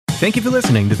Thank you for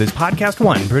listening to this Podcast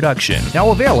One production. Now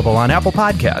available on Apple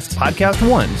Podcasts, Podcast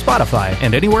One, Spotify,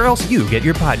 and anywhere else you get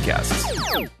your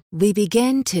podcasts. We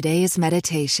begin today's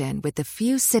meditation with a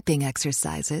few sipping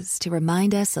exercises to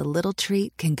remind us a little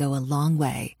treat can go a long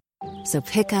way. So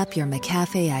pick up your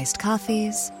McCafe iced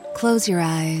coffees, close your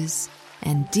eyes,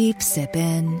 and deep sip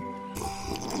in.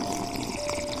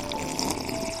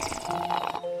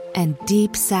 And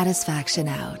deep satisfaction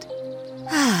out.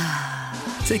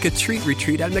 Take a treat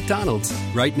retreat at McDonald's.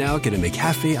 Right now, get a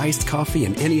McCafe iced coffee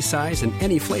in any size and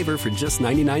any flavor for just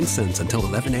 99 cents until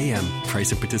 11 a.m.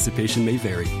 Price of participation may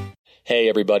vary. Hey,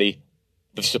 everybody.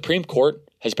 The Supreme Court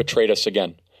has betrayed us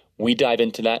again. We dive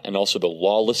into that and also the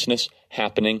lawlessness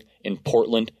happening in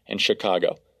Portland and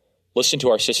Chicago. Listen to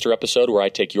our sister episode where I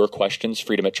take your questions,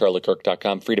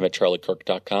 freedom@charliekirk.com,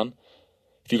 freedom@charliekirk.com.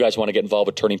 If you guys want to get involved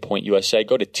with Turning Point USA,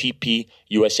 go to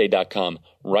tpusa.com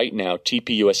right now,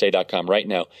 tpusa.com right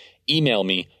now. Email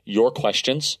me your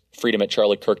questions,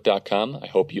 freedom@charliekirk.com. I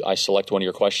hope I select one of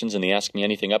your questions in the Ask Me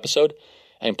Anything episode.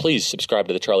 And please subscribe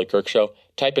to The Charlie Kirk Show.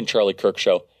 Type in Charlie Kirk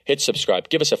Show, hit subscribe,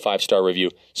 give us a 5-star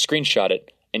review, screenshot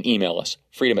it, and email us,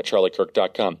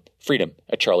 freedom@charliekirk.com,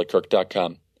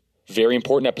 freedom@charliekirk.com. Very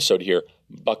important episode here.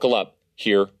 Buckle up.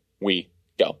 Here we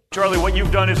go. Charlie, what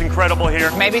you've done is incredible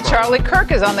here. Maybe Charlie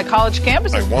Kirk is on the college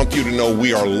campus. I want you to know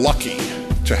we are lucky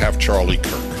to have Charlie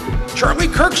Kirk. Charlie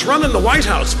Kirk's running the White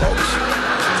House, folks.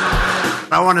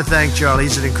 I want to thank Charlie.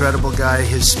 He's an incredible guy.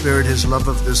 His spirit, his love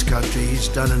of this country. He's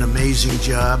done an amazing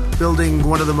job building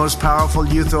one of the most powerful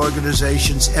youth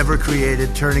organizations ever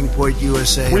created, Turning Point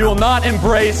USA. We will not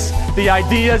embrace the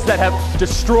ideas that have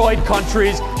destroyed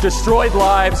countries, destroyed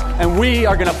lives, and we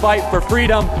are going to fight for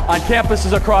freedom on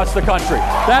campuses across the country.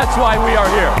 That's why we are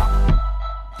here.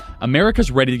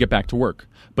 America's ready to get back to work.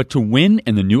 But to win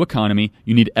in the new economy,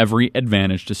 you need every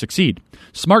advantage to succeed.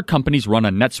 Smart companies run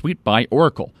on NetSuite by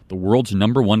Oracle, the world's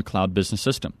 #1 cloud business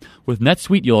system. With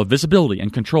NetSuite, you'll have visibility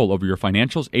and control over your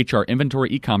financials, HR, inventory,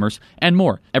 e-commerce, and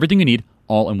more. Everything you need,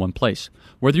 all in one place.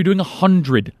 Whether you're doing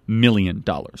 $100 million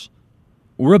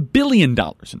or $1 billion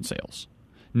in sales,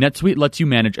 NetSuite lets you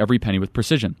manage every penny with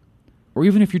precision. Or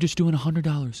even if you're just doing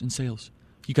 $100 in sales,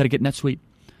 you got to get NetSuite.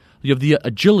 You have the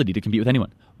agility to compete with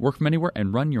anyone. Work from anywhere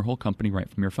and run your whole company right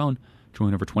from your phone.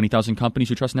 Join over 20,000 companies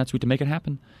who trust NetSuite to make it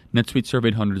happen. NetSuite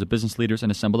surveyed hundreds of business leaders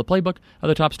and assembled a playbook of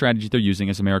the top strategies they're using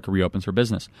as America reopens for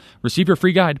business. Receive your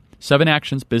free guide, 7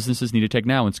 actions businesses need to take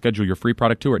now, and schedule your free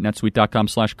product tour at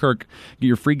netsuite.com/Kirk. Get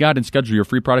your free guide and schedule your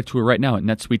free product tour right now at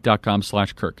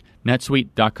netsuite.com/Kirk.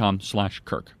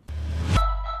 netsuite.com/Kirk.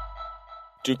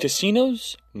 Do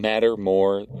casinos matter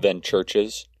more than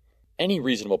churches? Any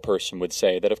reasonable person would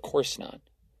say that of course not.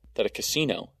 That a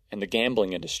casino and the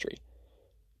gambling industry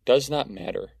does not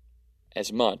matter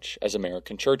as much as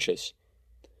American churches.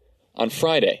 On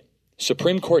Friday,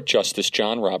 Supreme Court Justice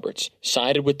John Roberts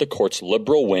sided with the court's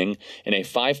liberal wing in a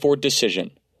 5-4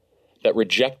 decision that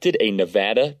rejected a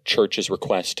Nevada church's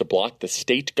request to block the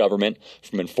state government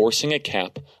from enforcing a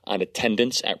cap on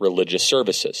attendance at religious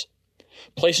services.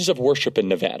 Places of worship in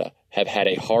Nevada have had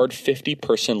a hard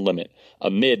 50-person limit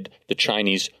amid the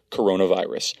Chinese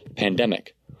coronavirus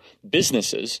pandemic.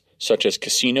 Businesses, such as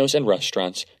casinos and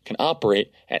restaurants, can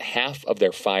operate at half of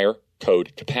their fire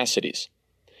code capacities.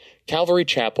 Calvary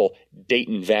Chapel,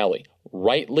 Dayton Valley,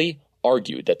 rightly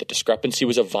argued that the discrepancy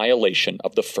was a violation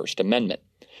of the First Amendment.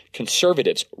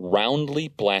 Conservatives roundly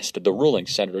blasted the ruling.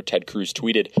 Senator Ted Cruz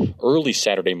tweeted early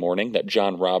Saturday morning that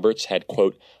John Roberts had,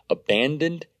 quote,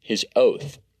 abandoned his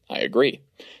oath. I agree.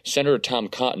 Senator Tom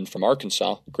Cotton from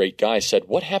Arkansas, great guy, said,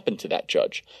 what happened to that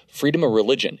judge? Freedom of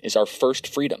religion is our first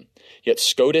freedom. Yet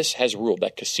SCOTUS has ruled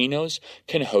that casinos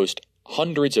can host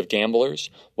hundreds of gamblers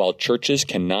while churches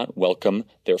cannot welcome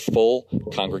their full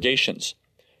congregations.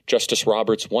 Justice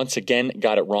Roberts once again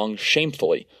got it wrong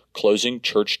shamefully, closing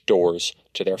church doors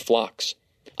to their flocks.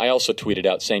 I also tweeted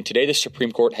out saying, today the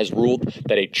Supreme Court has ruled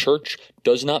that a church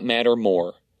does not matter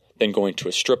more than going to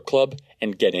a strip club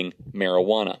and getting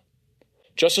marijuana.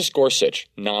 Justice Gorsuch,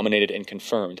 nominated and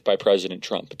confirmed by President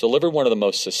Trump, delivered one of the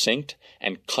most succinct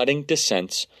and cutting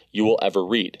dissents you will ever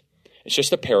read. It's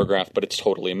just a paragraph, but it's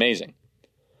totally amazing.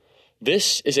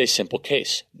 This is a simple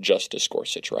case, Justice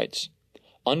Gorsuch writes.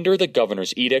 Under the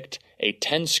governor's edict, a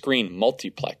 10-screen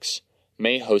multiplex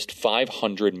may host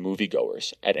 500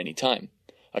 moviegoers at any time.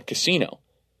 A casino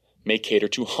may cater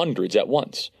to hundreds at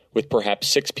once, with perhaps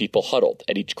 6 people huddled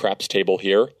at each craps table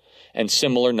here, and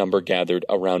similar number gathered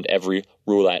around every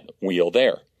roulette wheel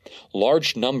there.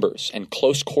 Large numbers and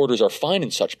close quarters are fine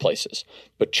in such places,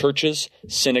 but churches,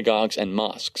 synagogues, and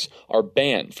mosques are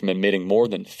banned from admitting more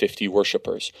than 50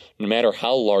 worshipers, no matter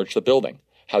how large the building.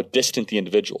 how distant the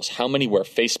individuals, how many wear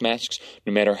face masks,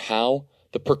 no matter how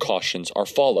the precautions are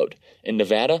followed. In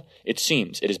Nevada, it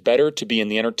seems it is better to be in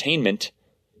the entertainment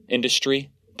industry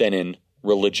than in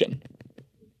religion.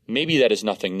 Maybe that is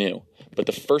nothing new, but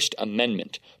the First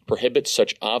Amendment prohibits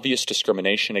such obvious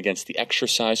discrimination against the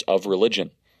exercise of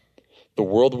religion. The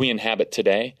world we inhabit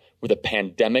today, with a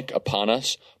pandemic upon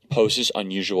us, poses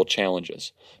unusual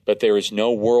challenges, but there is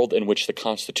no world in which the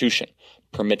Constitution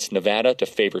permits Nevada to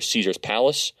favor Caesar's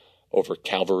Palace over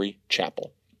Calvary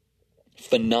Chapel.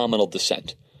 Phenomenal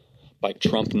dissent by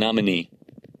Trump nominee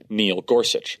Neil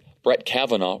Gorsuch. Brett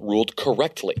Kavanaugh ruled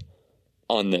correctly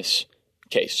on this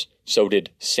case. So did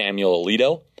Samuel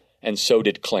Alito, and so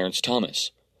did Clarence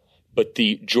Thomas. But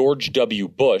the George W.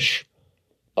 Bush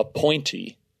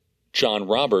appointee, John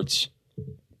Roberts,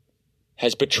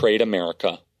 has betrayed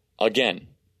America again.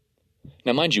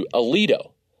 Now, mind you,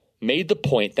 Alito made the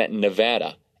point that in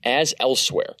Nevada, as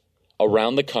elsewhere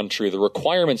around the country, the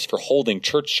requirements for holding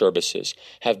church services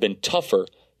have been tougher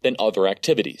than other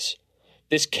activities.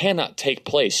 This cannot take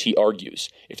place, he argues,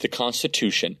 if the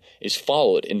Constitution is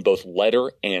followed in both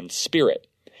letter and spirit.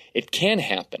 It can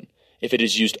happen if it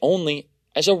is used only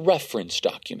as a reference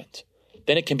document.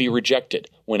 Then it can be rejected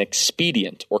when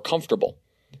expedient or comfortable.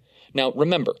 Now,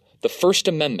 remember, the First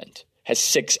Amendment has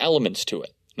 6 elements to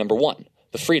it. Number 1,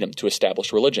 the freedom to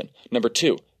establish religion. Number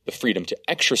 2, the freedom to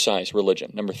exercise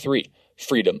religion. Number 3,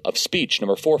 freedom of speech.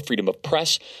 Number 4, freedom of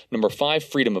press. Number 5,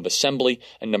 freedom of assembly.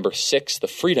 And number 6, the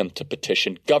freedom to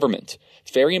petition government.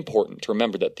 It's very important to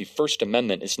remember that the First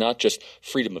Amendment is not just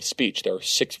freedom of speech. There are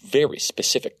 6 very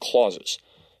specific clauses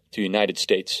to the United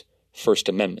States First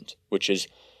Amendment, which is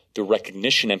the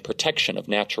recognition and protection of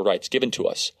natural rights given to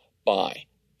us by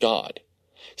God.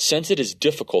 Since it is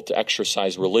difficult to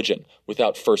exercise religion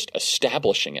without first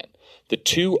establishing it, the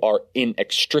two are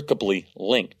inextricably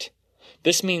linked.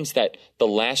 This means that the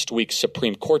last week's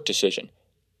Supreme Court decision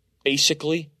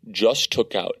basically just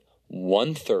took out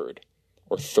 1/3,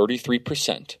 or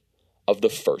 33%, of the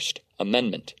First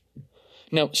Amendment.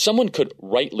 Now, someone could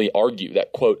rightly argue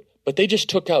that, quote, but they just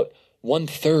took out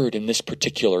 1/3 in this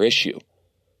particular issue.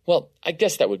 Well, I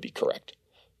guess that would be correct.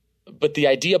 But the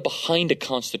idea behind a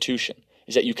constitution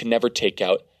is that you can never take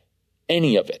out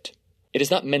any of it. It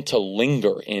is not meant to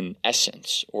linger in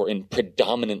essence or in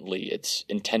predominantly its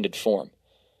intended form.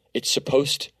 It's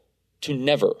supposed to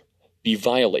never be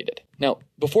violated. Now,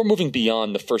 before moving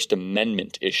beyond the First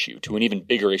Amendment issue to an even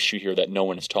bigger issue here that no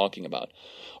one is talking about,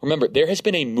 remember, there has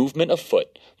been a movement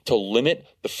afoot to limit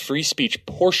the free speech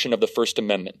portion of the First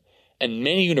Amendment, and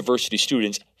many university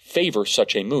students favor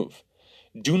such a move.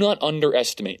 Do not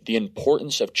underestimate the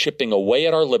importance of chipping away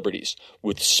at our liberties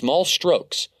with small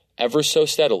strokes ever so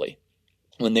steadily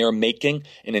when they are making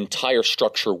an entire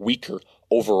structure weaker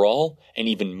overall and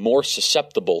even more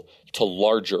susceptible to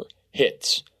larger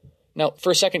hits. Now,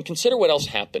 for a second, consider what else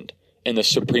happened in the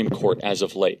Supreme Court as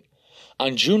of late.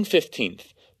 On June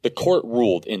 15th, the court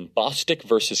ruled in Bostick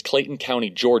versus Clayton County,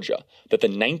 Georgia, that the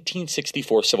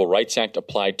 1964 Civil Rights Act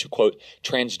applied to, quote,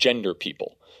 transgender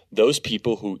people, those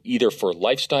people who either for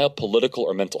lifestyle, political,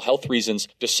 or mental health reasons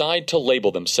decide to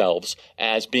label themselves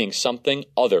as being something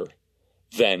other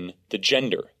than the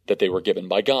gender that they were given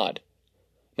by God.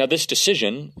 Now, this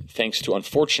decision, thanks to,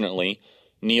 unfortunately,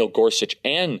 Neil Gorsuch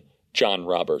and John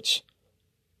Roberts,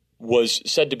 was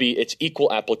said to be its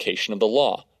equal application of the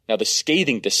law. Now, the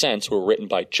scathing dissents were written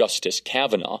by Justice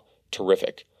Kavanaugh,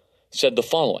 terrific, said the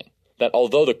following, that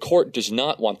although the court does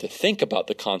not want to think about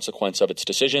the consequence of its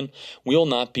decision, we will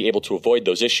not be able to avoid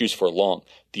those issues for long.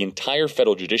 The entire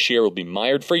federal judiciary will be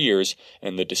mired for years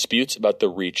in the disputes about the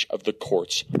reach of the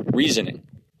court's reasoning.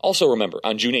 Also remember,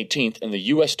 on June 18th, in the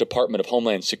U.S. Department of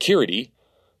Homeland Security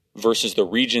versus the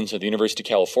Regents of the University of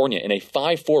California, in a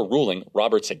 5-4 ruling,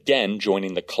 Roberts again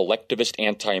joining the collectivist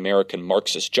anti-American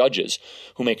Marxist judges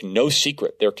who make no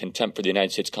secret their contempt for the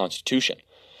United States Constitution,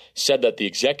 said that the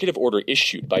executive order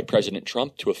issued by President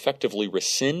Trump to effectively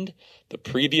rescind the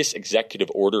previous executive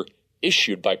order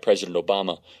issued by President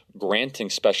Obama granting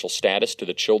special status to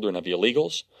the children of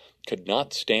illegals could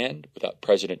not stand without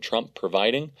President Trump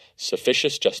providing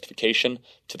sufficient justification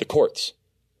to the courts.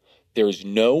 There is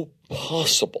no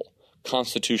possible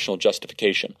constitutional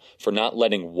justification for not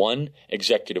letting one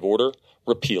executive order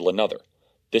repeal another.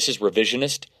 This is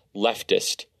revisionist,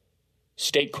 leftist,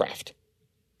 statecraft.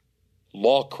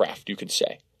 Lawcraft, you could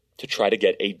say, to try to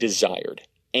get a desired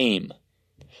aim.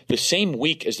 The same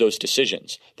week as those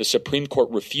decisions, the Supreme Court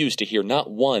refused to hear not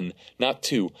 1, not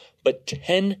 2, but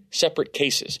 10 separate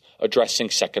cases addressing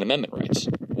Second Amendment rights.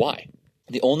 Why?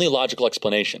 The only logical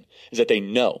explanation is that they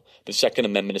know the Second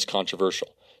Amendment is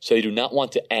controversial, so they do not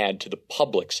want to add to the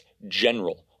public's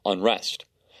general unrest.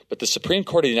 But the Supreme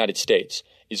Court of the United States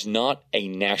is not a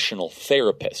national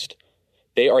therapist.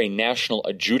 They are a national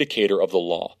adjudicator of the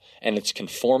law and its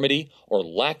conformity or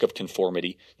lack of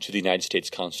conformity to the United States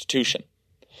Constitution.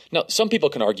 Now, some people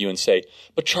can argue and say,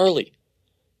 but Charlie,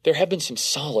 there have been some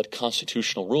solid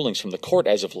constitutional rulings from the court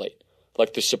as of late,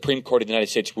 like the Supreme Court of the United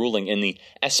States ruling in the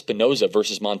Espinoza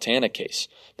versus Montana case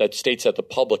that states that the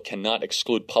public cannot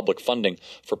exclude public funding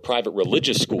for private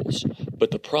religious schools.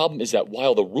 But the problem is that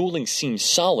while the ruling seems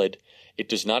solid, it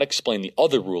does not explain the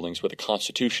other rulings where the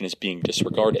Constitution is being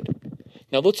disregarded.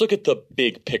 Now let's look at the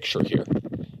big picture here.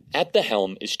 At the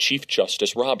helm is Chief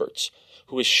Justice Roberts,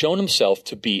 who has shown himself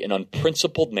to be an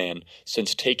unprincipled man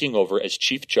since taking over as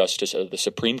Chief Justice of the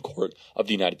Supreme Court of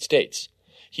the United States.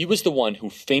 He was the one who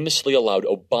famously allowed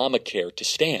Obamacare to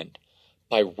stand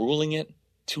by ruling it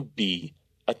to be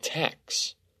a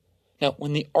tax. Now,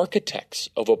 when the architects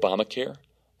of Obamacare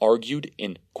argued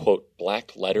in, quote,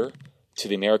 black letter to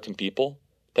the American people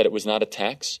that it was not a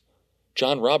tax,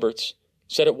 John Roberts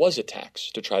said it was a tax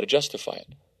to try to justify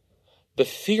it. The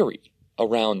theory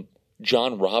around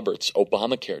John Roberts'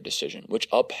 Obamacare decision, which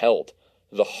upheld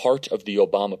the heart of the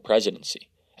Obama presidency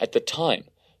at the time,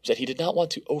 was that he did not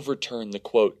want to overturn the,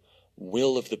 quote,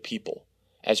 will of the people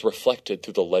as reflected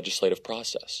through the legislative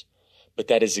process. But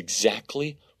that is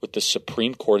exactly what the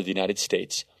Supreme Court of the United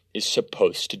States is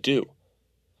supposed to do.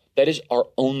 That is our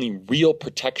only real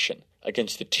protection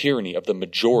against the tyranny of the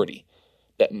majority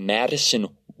that Madison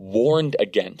warned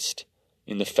against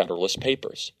in the Federalist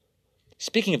Papers.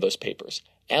 Speaking of those papers,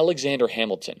 Alexander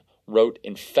Hamilton wrote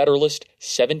in Federalist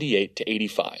 78 to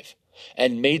 85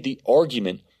 and made the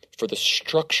argument for the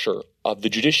structure of the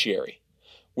judiciary.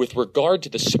 With regard to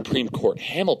the Supreme Court,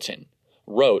 Hamilton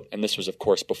wrote, and this was of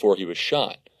course before he was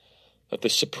shot, that the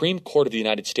Supreme Court of the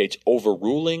United States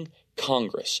overruling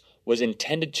Congress was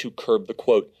intended to curb the,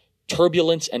 quote,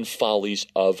 turbulence and follies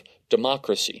of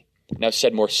democracy. Now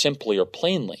said more simply or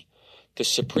plainly, the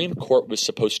Supreme Court was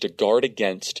supposed to guard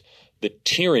against the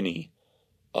tyranny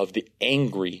of the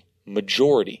angry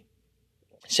majority.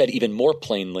 Said even more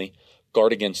plainly,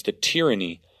 guard against the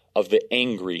tyranny of the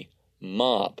angry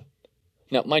mob.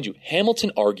 Now, mind you,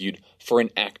 Hamilton argued for an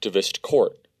activist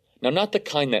court. Now, not the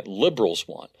kind that liberals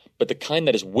want, but the kind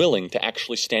that is willing to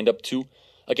actually stand up to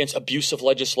against abusive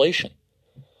legislation.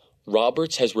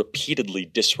 Roberts has repeatedly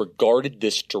disregarded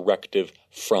this directive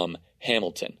from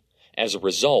Hamilton. As a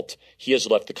result, he has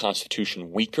left the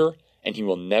Constitution weaker, and he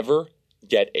will never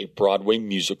get a Broadway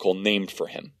musical named for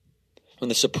him. When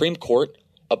the Supreme Court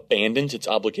abandons its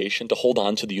obligation to hold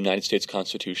on to the United States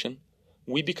Constitution,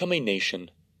 we become a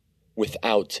nation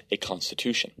without a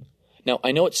constitution. Now,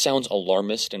 I know it sounds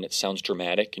alarmist and it sounds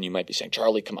dramatic, and you might be saying,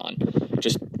 Charlie, come on,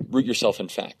 just root yourself in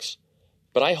facts.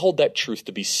 But I hold that truth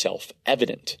to be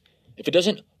self-evident. If it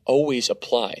doesn't always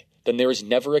apply, then there is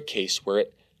never a case where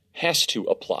it has to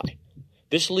apply.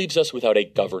 This leaves us without a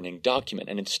governing document,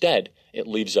 and instead, it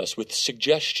leaves us with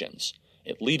suggestions.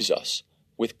 It leaves us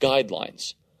with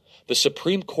guidelines. The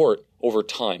Supreme Court, over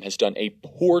time, has done a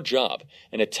poor job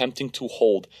in attempting to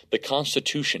hold the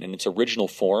Constitution in its original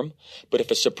form, but if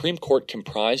a Supreme Court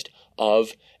comprised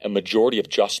of a majority of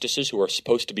justices who are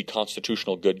supposed to be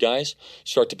constitutional good guys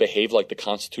start to behave like the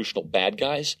constitutional bad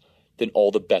guys, then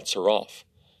all the bets are off.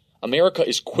 America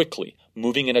is quickly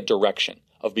moving in a direction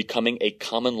of becoming a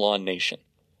common law nation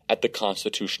at the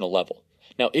constitutional level.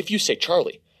 Now, if you say,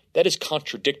 Charlie, that is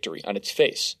contradictory on its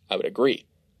face, I would agree.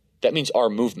 That means our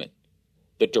movement,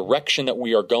 the direction that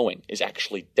we are going, is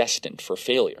actually destined for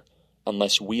failure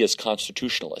unless we as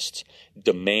constitutionalists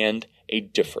demand a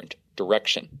different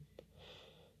direction.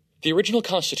 The original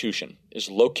Constitution is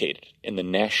located in the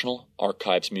National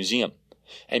Archives Museum.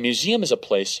 A museum is a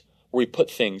place where we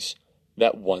put things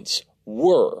that once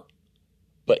were,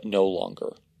 but no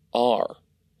longer are.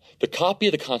 The copy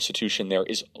of the Constitution there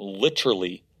is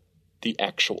literally the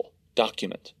actual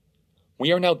document.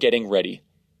 We are now getting ready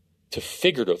to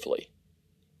figuratively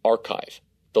archive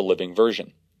the living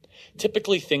version.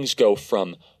 Typically, things go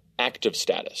from active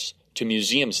status to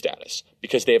museum status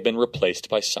because they have been replaced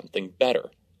by something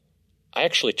better. I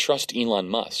actually trust Elon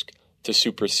Musk to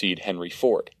supersede Henry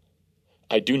Ford.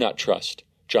 I do not trust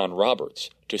John Roberts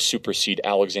to supersede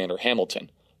Alexander Hamilton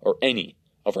or any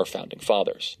of our founding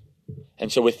fathers.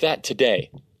 And so with that today,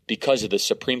 because of the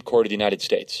Supreme Court of the United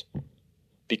States,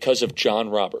 because of John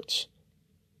Roberts,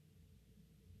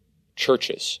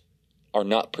 churches are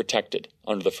not protected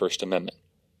under the First Amendment,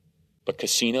 but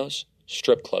casinos,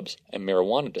 strip clubs, and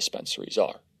marijuana dispensaries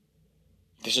are.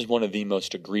 This is one of the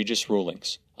most egregious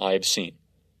rulings I have seen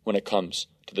when it comes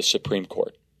to the Supreme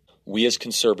Court. We as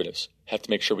conservatives have to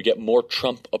make sure we get more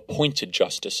Trump-appointed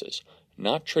justices,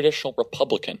 not traditional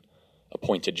Republican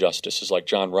appointed justices like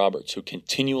John Roberts, who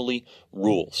continually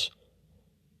rules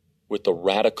with the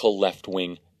radical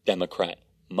left-wing Democrat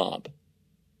mob.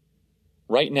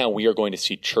 Right now, we are going to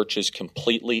see churches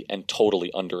completely and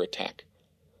totally under attack.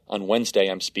 On Wednesday,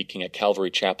 I'm speaking at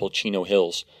Calvary Chapel, Chino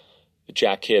Hills,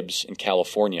 Jack Hibbs in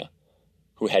California,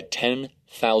 who had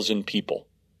 10,000 people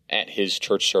at his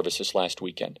church services last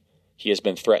weekend. He has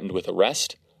been threatened with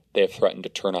arrest. They have threatened to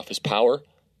turn off his power,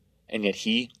 and yet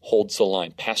he holds the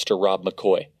line. Pastor Rob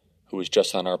McCoy, who was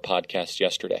just on our podcast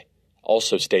yesterday,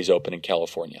 also stays open in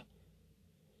California.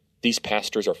 These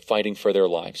pastors are fighting for their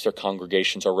lives. Their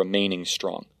congregations are remaining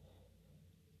strong.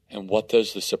 And what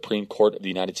does the Supreme Court of the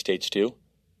United States do?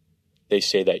 They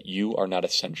say that you are not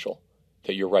essential,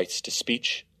 that your rights to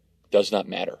speech does not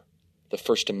matter. The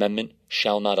First Amendment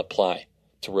shall not apply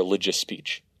to religious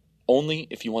speech. Only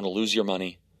if you want to lose your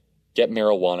money, get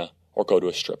marijuana, or go to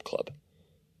a strip club.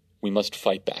 We must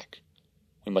fight back.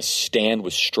 We must stand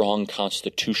with strong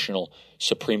constitutional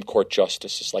Supreme Court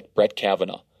justices like Brett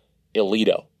Kavanaugh,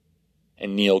 Alito,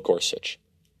 and Neil Gorsuch,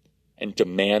 and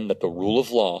demand that the rule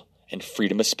of law and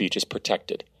freedom of speech is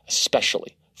protected,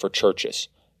 especially for churches,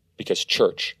 because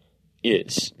church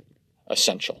is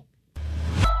essential.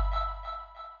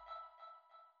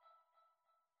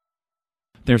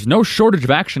 There's no shortage of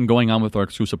action going on with our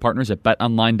exclusive partners at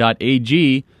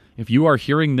betonline.ag. If you are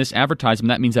hearing this advertisement,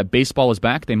 that means that baseball is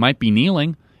back. They might be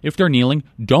kneeling. If they're kneeling,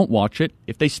 don't watch it.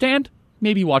 If they stand,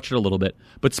 maybe watch it a little bit.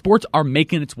 But sports are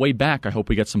making its way back. I hope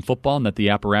we get some football and that the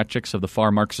apparatchiks of the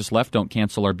far Marxist left don't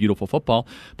cancel our beautiful football.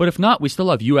 But if not, we still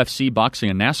have UFC,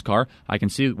 boxing, and NASCAR. I can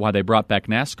see why they brought back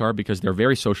NASCAR because they're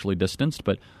very socially distanced,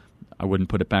 but I wouldn't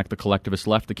put it back the collectivist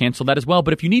left to cancel that as well.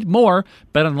 But if you need more,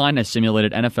 BetOnline has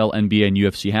simulated NFL, NBA, and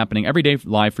UFC happening every day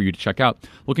live for you to check out.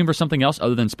 Looking for something else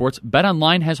other than sports?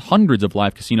 BetOnline has hundreds of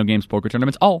live casino games, poker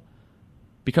tournaments, all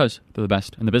because they're the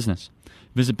best in the business.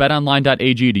 Visit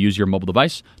betonline.ag to use your mobile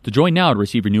device. To join now to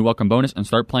receive your new welcome bonus and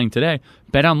start playing today.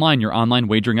 BetOnline, your online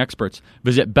wagering experts.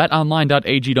 Visit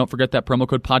betonline.ag. Don't forget that promo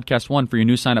code podcast1 for your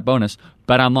new sign-up bonus.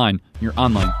 BetOnline, your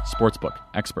online sportsbook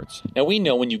experts. Now, we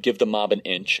know when you give the mob an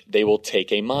inch, they will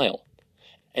take a mile.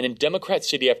 And in Democrat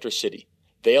city after city,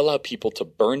 they allow people to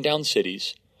burn down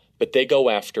cities, but they go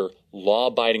after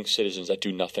law-abiding citizens that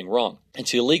do nothing wrong.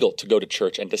 It's illegal to go to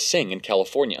church and to sing in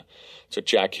California. So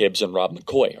Jack Hibbs and Rob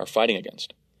McCoy are fighting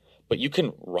against. But you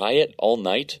can riot all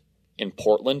night in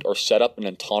Portland or set up an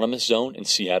autonomous zone in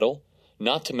Seattle.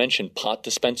 Not to mention pot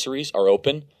dispensaries are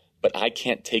open, but I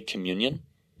can't take communion.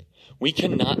 We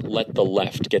cannot let the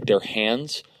left get their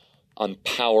hands on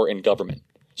power in government.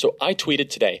 So I tweeted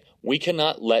today, we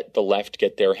cannot let the left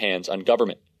get their hands on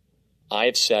government. I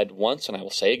have said once, and I will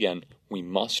say again, we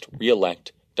must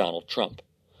re-elect Donald Trump.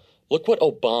 Look what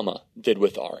Obama did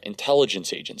with our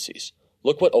intelligence agencies.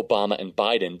 Look what Obama and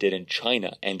Biden did in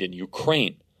China and in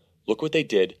Ukraine. Look what they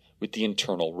did with the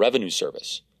Internal Revenue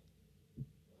Service.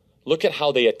 Look at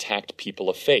how they attacked people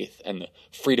of faith and the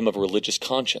freedom of religious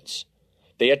conscience.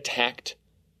 They attacked,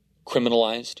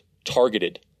 criminalized,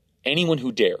 targeted anyone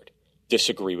who dared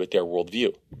disagree with their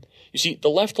worldview. You see, the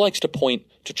left likes to point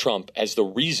to Trump as the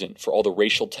reason for all the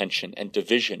racial tension and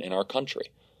division in our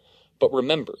country. But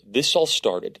remember, this all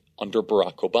started under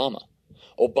Barack Obama.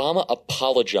 Obama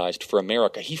apologized for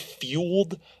America. He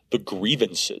fueled the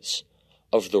grievances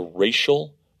of the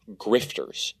racial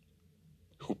grifters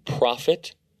who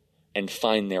profit and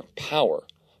find their power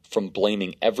from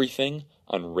blaming everything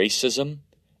on racism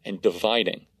and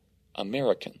dividing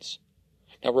Americans.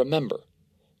 Now remember,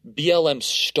 BLM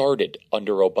started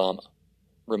under Obama.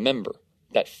 Remember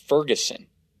that Ferguson,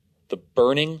 the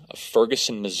burning of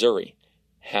Ferguson, Missouri,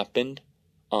 happened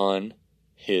on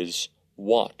his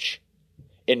watch.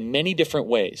 In many different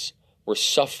ways, we're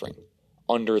suffering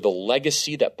under the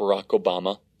legacy that Barack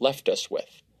Obama left us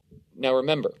with. Now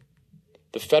remember,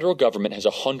 the federal government has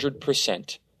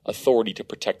 100% authority to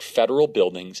protect federal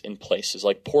buildings in places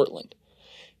like Portland.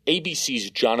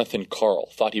 ABC's Jonathan Karl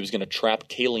thought he was going to trap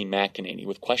Kayleigh McEnany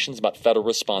with questions about federal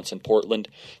response in Portland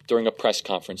during a press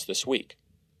conference this week.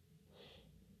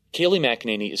 Kayleigh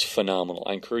McEnany is phenomenal.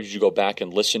 I encourage you to go back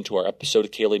and listen to our episode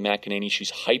of Kayleigh McEnany. She's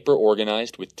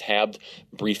hyper-organized with tabbed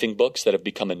briefing books that have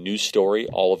become a news story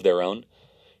all of their own.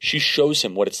 She shows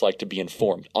him what it's like to be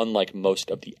informed, unlike most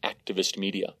of the activist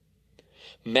media.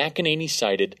 McEnany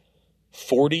cited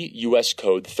 40 U.S.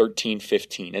 Code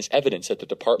 1315 as evidence that the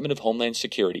Department of Homeland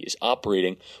Security is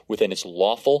operating within its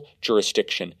lawful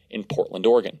jurisdiction in Portland,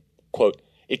 Oregon. Quote,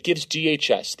 it gives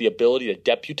DHS the ability to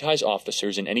deputize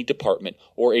officers in any department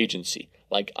or agency,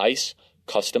 like ICE,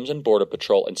 Customs and Border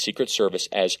Patrol, and Secret Service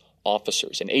as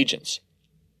officers and agents.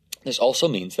 This also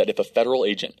means that if a federal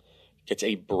agent gets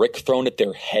a brick thrown at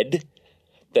their head,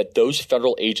 that those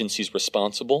federal agencies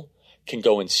responsible can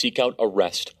go and seek out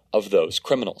arrest of those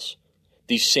criminals.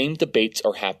 These same debates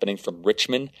are happening from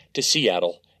Richmond to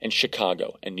Seattle and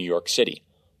Chicago and New York City,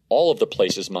 all of the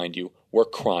places, mind you, where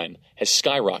crime has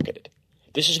skyrocketed.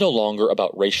 This is no longer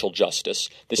about racial justice.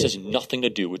 This has nothing to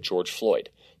do with George Floyd.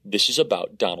 This is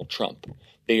about Donald Trump.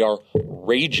 They are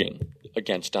raging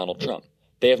against Donald Trump.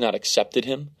 They have not accepted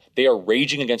him. They are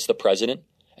raging against the president,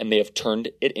 and they have turned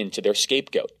it into their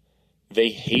scapegoat. They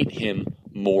hate him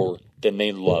more than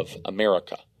they love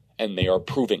America, and they are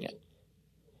proving it.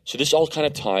 So this all kind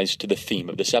of ties to the theme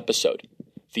of this episode,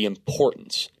 the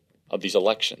importance of these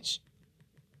elections,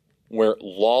 where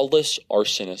lawless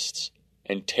arsonists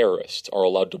and terrorists are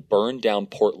allowed to burn down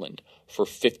Portland for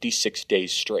 56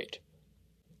 days straight,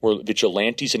 where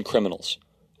vigilantes and criminals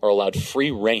are allowed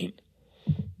free rein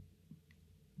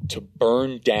to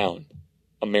burn down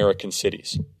American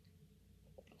cities.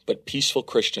 But peaceful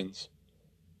Christians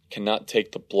cannot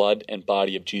take the blood and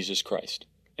body of Jesus Christ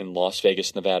in Las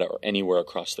Vegas, Nevada, or anywhere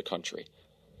across the country.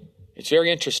 It's very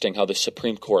interesting how the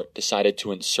Supreme Court decided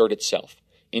to insert itself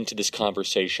into this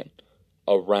conversation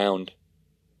around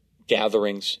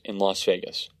gatherings in Las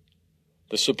Vegas.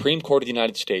 The Supreme Court of the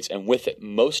United States, and with it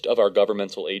most of our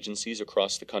governmental agencies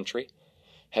across the country,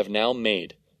 have now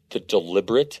made the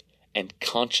deliberate and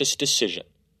conscious decision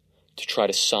to try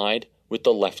to side with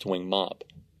the left-wing mob.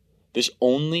 This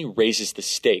only raises the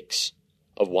stakes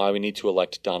of why we need to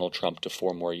elect Donald Trump to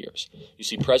 4 more years. You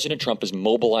see, President Trump is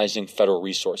mobilizing federal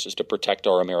resources to protect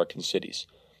our American cities.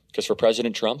 Because for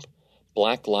President Trump,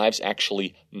 black lives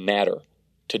actually matter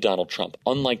to Donald Trump,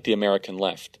 unlike the American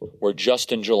left, where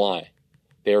just in July,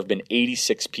 there have been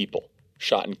 86 people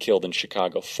shot and killed in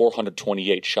Chicago,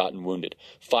 428 shot and wounded,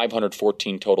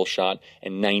 514 total shot,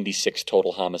 and 96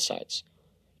 total homicides.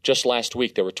 Just last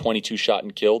week, there were 22 shot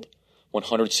and killed,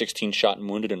 116 shot and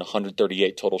wounded, and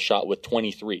 138 total shot, with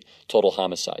 23 total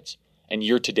homicides. And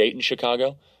year to date in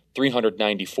Chicago,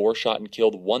 394 shot and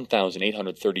killed,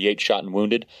 1,838 shot and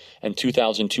wounded, and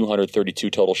 2,232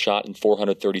 total shot, and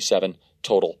 437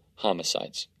 total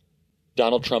homicides.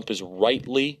 Donald Trump is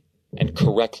rightly and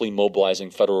correctly mobilizing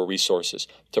federal resources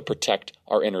to protect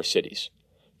our inner cities,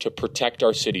 to protect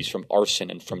our cities from arson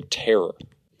and from terror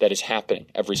that is happening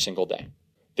every single day.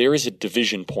 There is a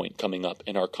division point coming up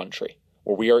in our country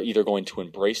where we are either going to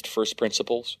embrace first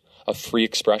principles of free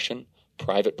expression,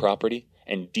 private property,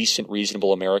 and decent,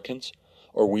 reasonable Americans,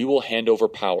 or we will hand over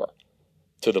power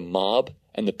to the mob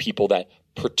and the people that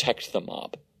protect the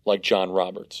mob, like John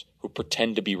Roberts, who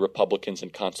pretend to be Republicans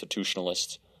and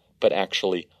constitutionalists, but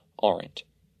actually aren't.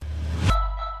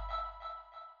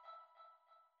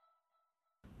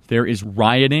 There is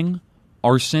rioting,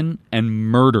 arson, and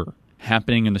murder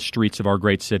happening in the streets of our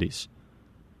great cities.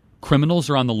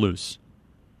 Criminals are on the loose.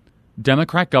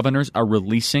 Democrat governors are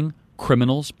releasing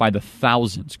criminals by the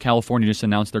thousands. California just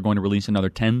announced they're going to release another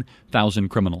 10,000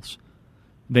 criminals.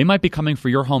 They might be coming for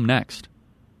your home next.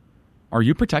 Are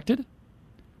you protected?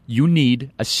 You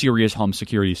need a serious home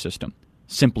security system.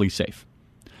 Simply Safe.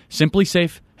 Simply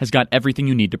Safe has got everything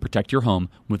you need to protect your home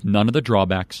with none of the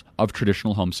drawbacks of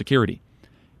traditional home security.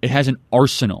 It has an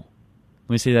arsenal.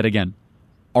 Let me say that again.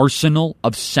 Arsenal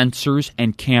of sensors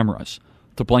and cameras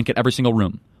to blanket every single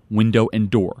room, window, and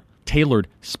door, tailored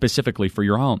specifically for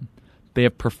your home. They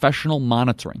have professional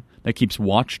monitoring that keeps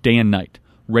watch day and night,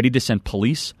 ready to send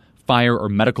police, fire, or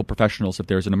medical professionals if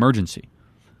there's an emergency.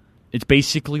 It's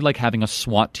basically like having a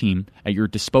SWAT team at your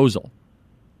disposal.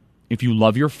 If you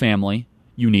love your family,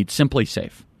 you need Simply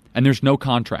Safe. And there's no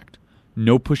contract,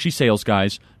 no pushy sales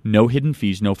guys, no hidden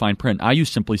fees, no fine print. I use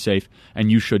Simply Safe, and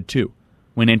you should too.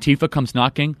 When Antifa comes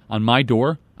knocking on my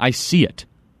door, I see it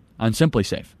on Simply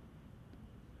Safe.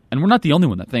 And we're not the only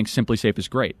one that thinks Simply Safe is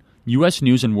great. U.S.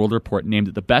 News & World Report named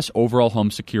it the best overall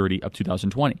home security of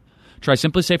 2020. Try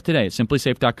Simply Safe today at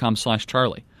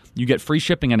simplysafe.com/Charlie. You get free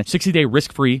shipping and a 60-day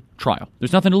risk-free trial.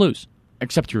 There's nothing to lose,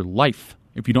 except your life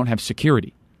if you don't have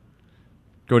security.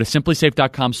 Go to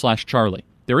simplysafe.com/Charlie.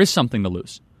 There is something to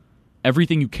lose.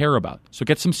 Everything you care about. So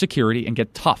get some security and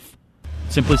get tough.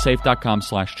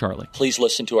 simplysafe.com/Charlie. Please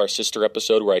listen to our sister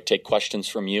episode where I take questions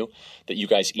from you that you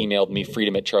guys emailed me,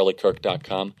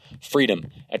 freedom@charliekirk.com,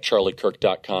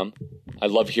 freedom@charliekirk.com. I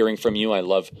love hearing from you. I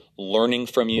love learning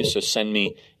from you, so send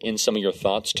me in some of your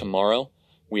thoughts tomorrow.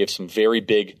 We have some very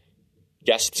big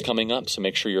guests coming up, so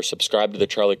make sure you're subscribed to The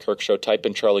Charlie Kirk Show. Type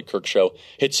in Charlie Kirk Show,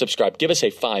 hit subscribe, give us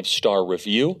a 5-star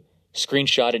review,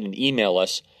 screenshot it, and email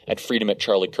us at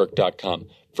freedom@charliekirk.com,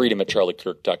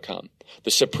 freedom@charliekirk.com. The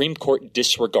Supreme Court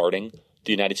disregarding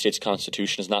the United States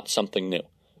Constitution is not something new.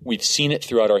 We've seen it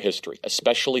throughout our history,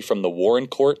 especially from the Warren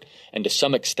Court and to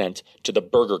some extent to the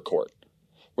Burger Court.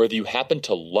 whether you happen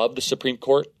to love the Supreme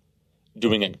Court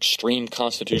doing an extreme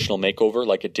constitutional makeover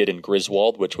like it did in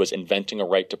Griswold, which was inventing a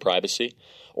right to privacy,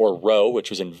 or Roe, which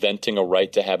was inventing a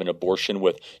right to have an abortion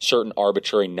with certain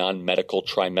arbitrary non-medical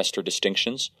trimester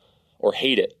distinctions, or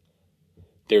hate it,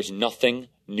 there's nothing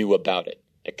new about it,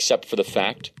 except for the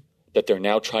fact that they're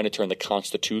now trying to turn the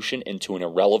Constitution into an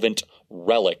irrelevant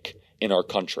relic in our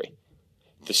country.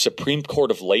 The Supreme Court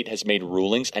of late has made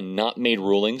rulings and not made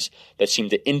rulings that seem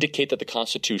to indicate that the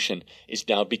Constitution is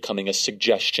now becoming a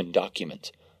suggestion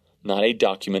document, not a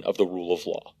document of the rule of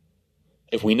law.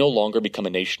 If we no longer become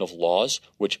a nation of laws,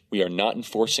 which we are not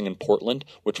enforcing in Portland,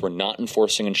 which we're not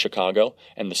enforcing in Chicago,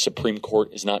 and the Supreme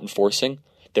Court is not enforcing,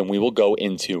 then we will go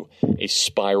into a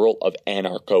spiral of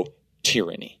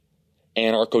anarcho-tyranny.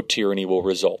 Anarcho-tyranny will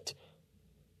result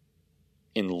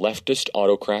in leftist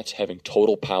autocrats having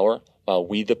total power, while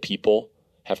we, the people,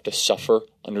 have to suffer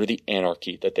under the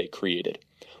anarchy that they created.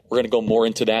 We're going to go more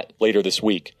into that later this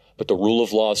week, but the rule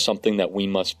of law is something that we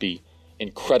must be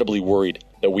incredibly worried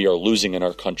that we are losing in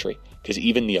our country, because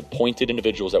even the appointed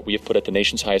individuals that we have put at the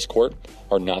nation's highest court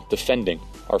are not defending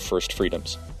our first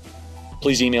freedoms.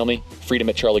 Please email me,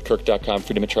 freedom@charliekirk.com,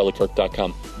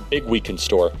 freedom@charliekirk.com. Big week in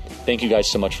store. Thank you guys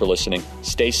so much for listening.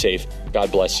 Stay safe.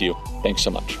 God bless you. Thanks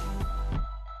so much.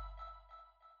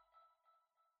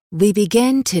 We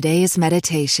begin today's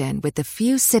meditation with a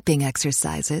few sipping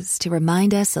exercises to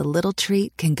remind us a little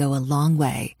treat can go a long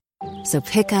way. So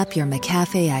pick up your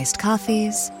McCafe iced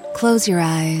coffees, close your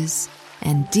eyes,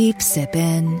 and deep sip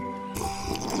in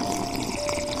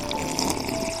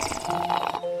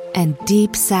and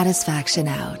deep satisfaction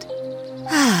out.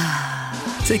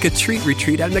 Take a treat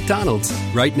retreat at McDonald's.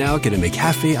 Right now, get a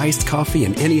McCafe iced coffee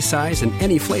in any size and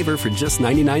any flavor for just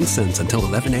 99 cents until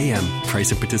 11 a.m.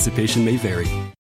 Price and participation may vary.